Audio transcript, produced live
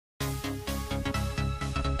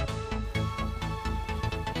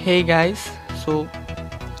Hey guys, so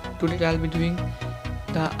today I'll be doing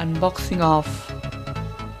the unboxing of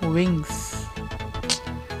wings.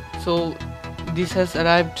 So this has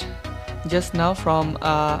arrived just now from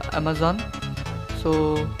Amazon.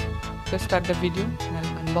 So let's start the video and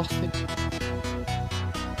I'll unbox it.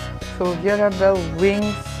 So here are the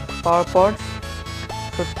wings power pods.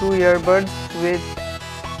 So two earbuds with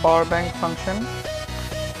power bank function.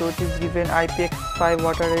 So it is given IPX5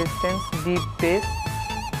 water resistance, deep bass.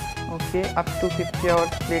 Okay, up to 50 hours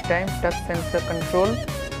playtime, touch sensor control,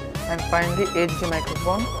 and finally HD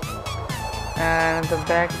microphone. And the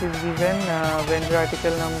back is given vendor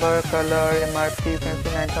article number, color, MRP. You can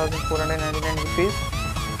see 9,499 rupees.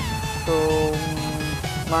 So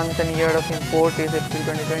month and year of import is April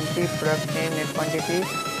 2020. Product name, net quantity,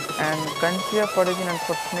 and country of origin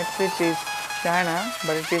unfortunately it is China,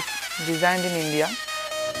 but it is designed in India.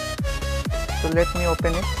 So let me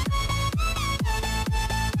open it.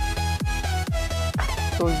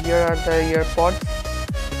 So here are the earpods.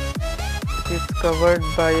 It is covered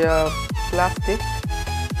by a plastic,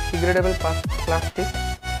 degradable plastic.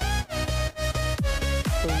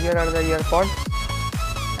 So here are the earpods,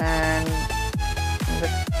 and the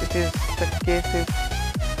case is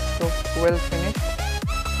so well finished.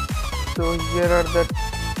 So here are the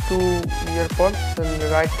two earpods, the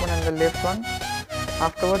right one and the left one.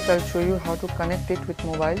 Afterwards I'll show you how to connect it with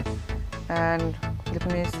mobile, and let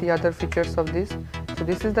me see other features of this. So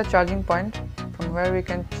this is the charging point from where we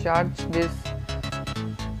can charge this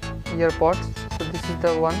earpods. So this is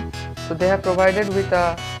the one. So they have provided with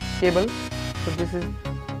a cable. So this is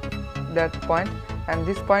that point, and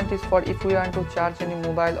this point is for if we want to charge any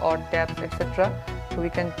mobile or tabs, etc. So we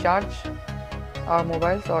can charge our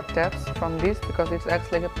mobiles or tabs from this because it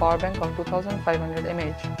acts like a power bank of 2500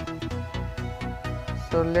 mAh.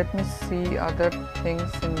 So let me see other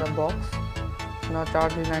things in the box. Now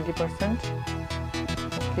charge is 90%.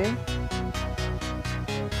 Okay,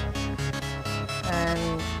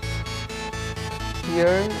 and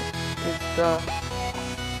here is the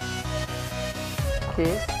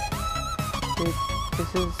case. This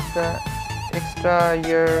is the extra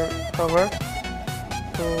ear cover.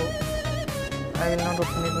 So I will not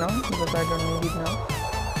open it now because I don't need it now.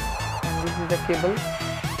 And this is the cable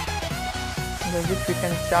with which we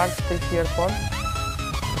can charge this earpod.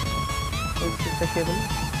 This is the cable.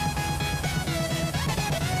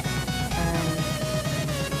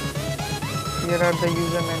 Here are the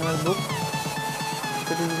user manual book.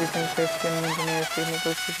 So this is written safety and maintenance,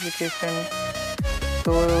 technical specification.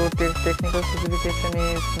 So technical specification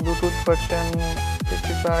is Bluetooth version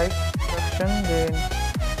 55 instruction. Then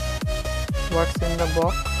what's in the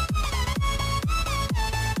box,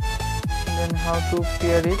 and then how to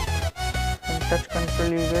pair it, and touch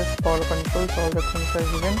control uses, power controls, all the things are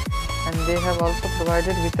given. And they have also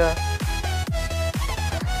provided with a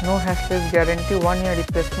no hashless guarantee, 1 year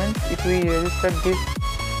replacement if we register this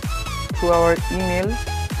through our email,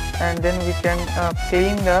 and then we can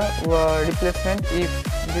claim the replacement if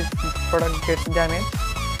this product gets damaged.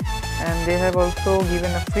 And they have also given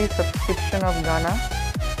a free subscription of Ghana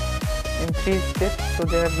in 3 steps. So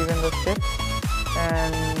they have given the steps,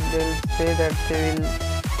 and they will say that they will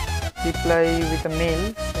reply with a mail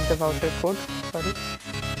with the voucher code. Sorry.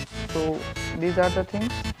 So these are the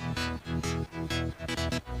things.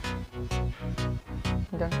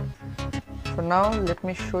 Done. So now let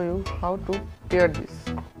me show you how to pair this.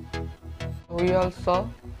 We all saw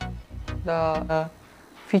the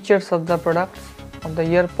features of the products of the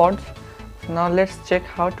earpods. So now let's check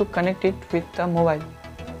how to connect it with the mobile.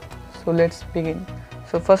 So let's begin.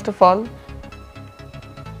 So first of all,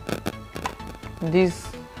 these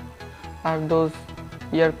are those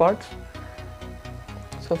earpods.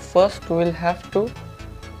 So first we will have to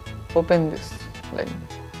open this. Like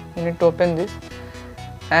you need to open this,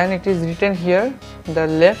 and it is written here the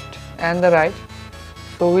left and the right.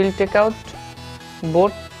 So we'll take out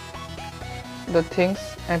both the things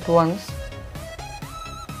at once.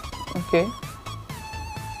 Okay,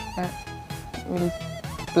 and we'll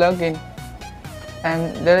plug in,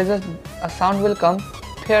 and there is a sound will come,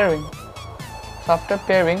 pairing. So after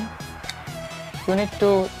pairing, you need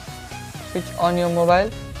to switch on your mobile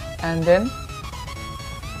and then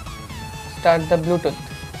start the Bluetooth.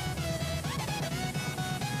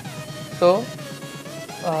 So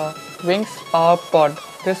wings power pod,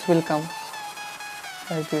 this will come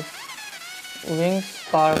like this, wings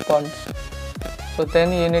power pods. So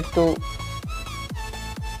then you need to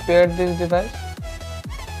pair this device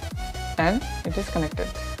and it is connected.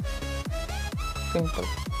 Simple.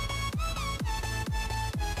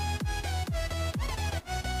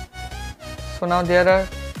 So now there are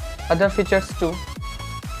other features too.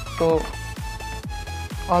 So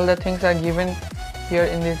all the things are given here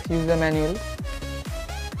in this user manual.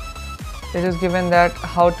 It is given that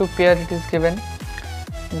how to pair, it is given.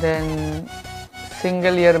 Then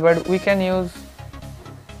single earbud, we can use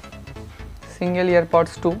single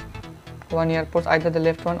earpods too, one earpods, either the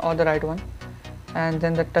left one or the right one. And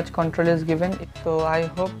then the touch control is given. So I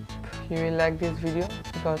hope you will like this video,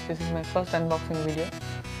 because this is my first unboxing video.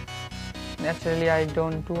 Naturally I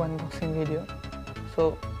don't do unboxing video.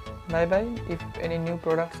 So bye bye. If any new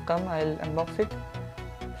products come, I'll unbox it.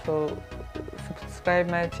 So subscribe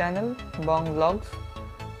my channel Bong Vlogs.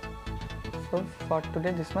 So for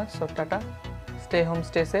today this much. So tata, stay home,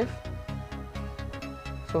 stay safe.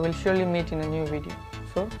 So we'll surely meet in a new video.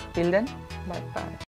 So till then, bye bye.